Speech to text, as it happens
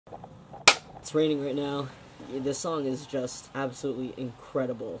It's raining right now. This song is just absolutely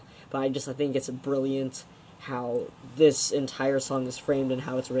incredible. But I think it's brilliant how this entire song is framed and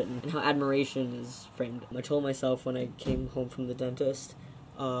how it's written and how admiration is framed. I told myself when I came home from the dentist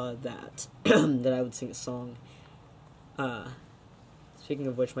that that I would sing a song. Speaking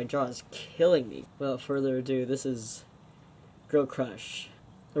of which, my jaw is killing me. Without further ado, this is Girl Crush.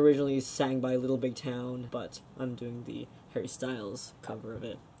 Originally sang by Little Big Town, but I'm doing the Harry Styles cover of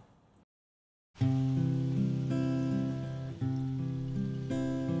it.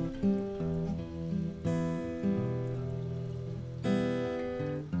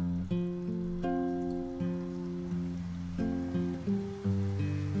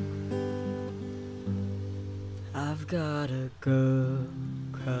 I've got a girl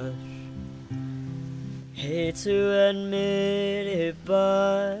crush. Hate to admit it,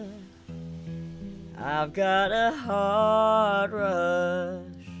 but I've got a heart rush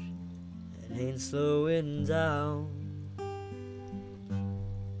that ain't slowing down.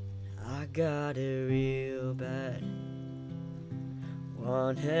 I got it real bad.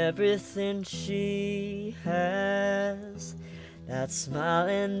 Want everything she has. That smile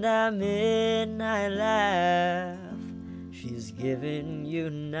and that midnight laugh she's giving you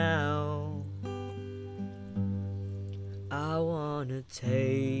now. I wanna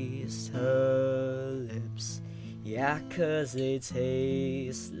taste her lips, yeah, 'cause they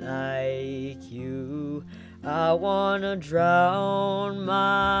taste like you. I wanna drown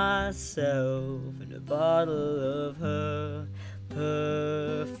myself in a bottle of her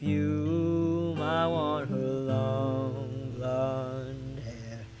perfume. I want her long blonde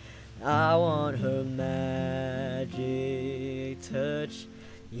hair, I want her magic touch,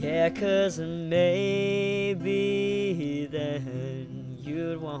 yeah, 'cause maybe then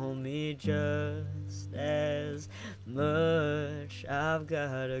you'd want me just as much. I've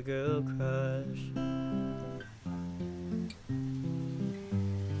got a girl crush.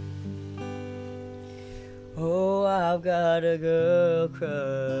 Oh, I've got a girl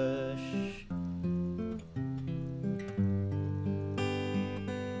crush.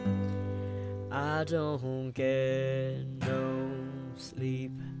 I don't get no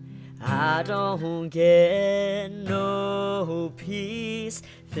sleep, I don't get no peace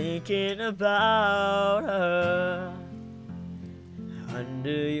thinking about her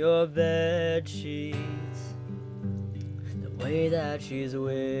under your bed sheets. The way that she's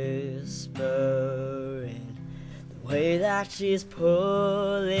whispering, the way that she's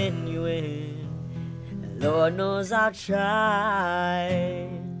pulling you in, and Lord knows I've tried,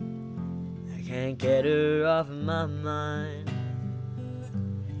 I can't get her off my mind.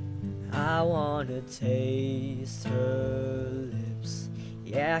 I wanna taste her lips,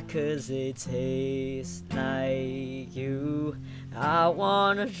 yeah, 'cause they taste like you. I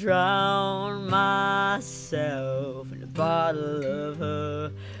wanna drown myself in a bottle of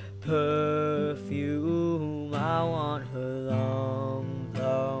her perfume. I want her long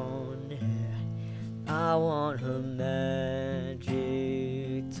blonde hair, I want her magic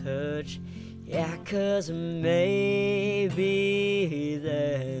touch, yeah, 'cause maybe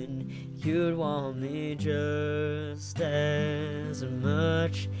then you'd want me just as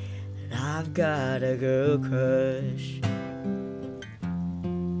much. And I've got a girl crush.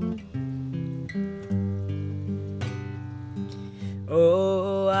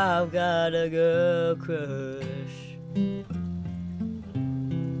 Oh, I've got a girl crush.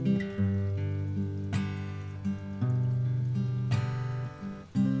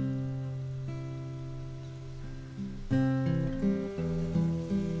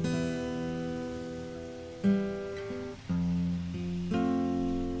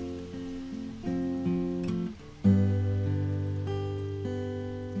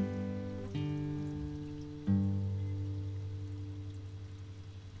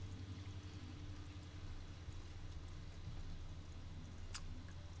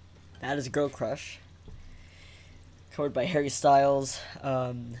 That is Girl Crush, covered by Harry Styles,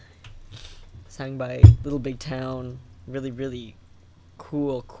 sang by Little Big Town. Really, really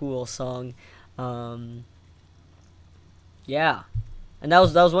cool song. Yeah, and that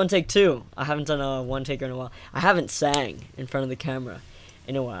was one take too. I haven't done a one taker in a while. I haven't sang in front of the camera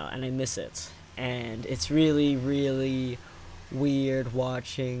in a while, and I miss it. And it's really, really weird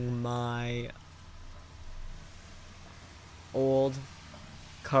watching my old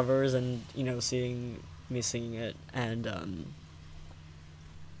covers and, you know, seeing me singing it, and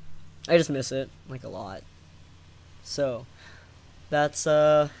I just miss it like a lot. So that's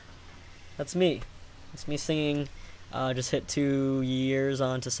me. It's me singing. Just hit 2 years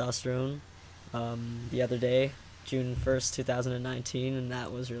on testosterone the other day, June 1st, 2019, and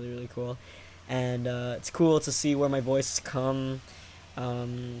that was really, really cool. and it's cool to see where my voice has come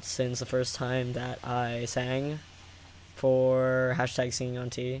since the first time that I sang for hashtag singing on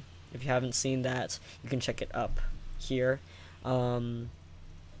T. If you haven't seen that, you can check it up here.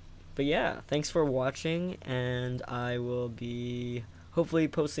 But yeah, thanks for watching, and I will be hopefully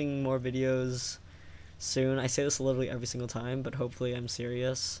posting more videos soon. I say this literally every single time, but hopefully I'm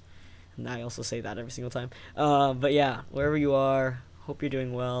serious. And I also say that every single time. But yeah, wherever you are, hope you're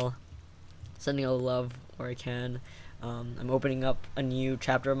doing well. Sending all the love where I can. I'm opening up a new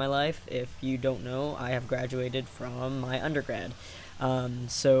chapter of my life. If you don't know, I have graduated from my undergrad.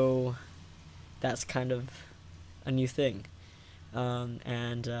 So that's kind of a new thing. But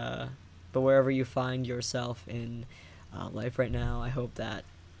wherever you find yourself in life right now, I hope that,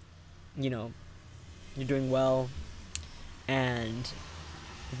 you're doing well, and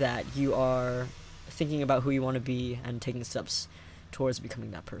that you are thinking about who you want to be and taking steps towards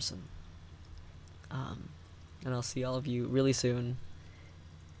becoming that person. And I'll see all of you really soon.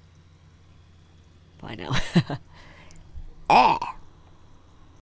 Bye now.